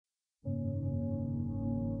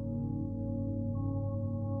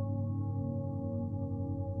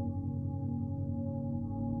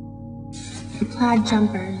The plaid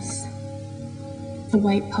jumpers, the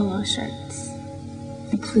white polo shirts,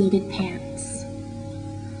 the pleated pants.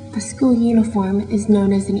 The school uniform is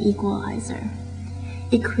known as an equalizer.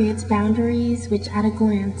 It creates boundaries which at a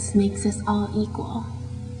glance makes us all equal.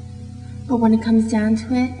 But when it comes down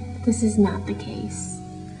to it, this is not the case.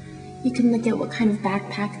 You can look at what kind of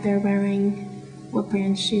backpack they're wearing, what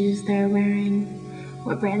brand shoes they're wearing,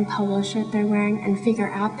 what brand polo shirt they're wearing, and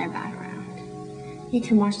figure out their background. You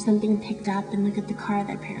can watch them being picked up and look at the car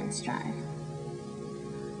their parents drive.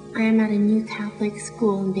 I am at a new Catholic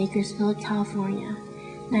school in Bakersfield, California,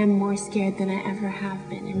 and I am more scared than I ever have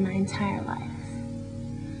been in my entire life.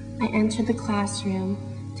 I enter the classroom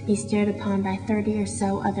to be stared upon by 30 or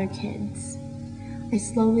so other kids. I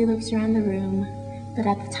slowly looked around the room, but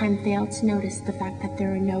at the time failed to notice the fact that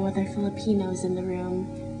there were no other Filipinos in the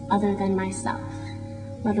room other than myself,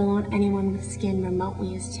 let alone anyone with skin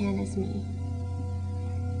remotely as tan as me.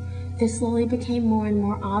 This slowly became more and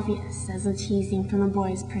more obvious as the teasing from the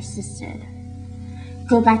boys persisted.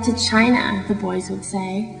 "Go back to China," the boys would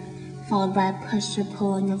say, followed by a push or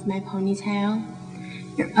pulling of my ponytail.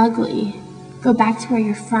 "You're ugly. Go back to where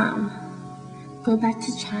you're from. Go back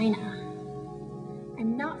to China."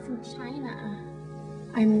 "I'm not from China.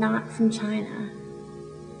 I'm not from China."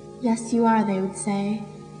 "Yes, you are," they would say,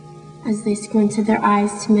 as they squinted their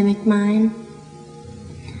eyes to mimic mine.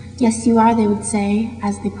 "Yes, you are," they would say,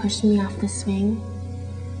 as they pushed me off the swing.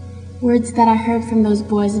 Words that I heard from those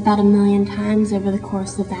boys about 1,000,000 times over the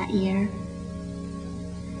course of that year.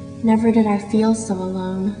 Never did I feel so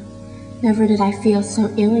alone. Never did I feel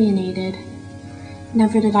so alienated.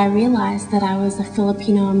 Never did I realize that I was a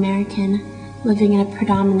Filipino-American living in a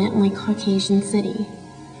predominantly Caucasian city.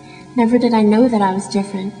 Never did I know that I was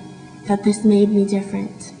different, that this made me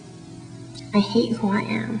different. I hate who I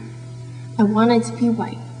am. I wanted to be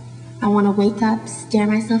white. I want to wake up, stare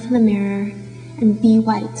myself in the mirror, and be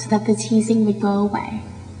white so that the teasing would go away.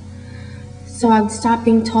 So I would stop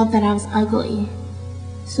being told that I was ugly.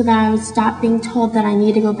 So that I would stop being told that I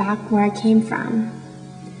need to go back where I came from.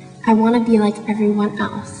 I want to be like everyone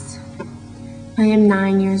else. I am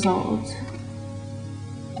 9 years old.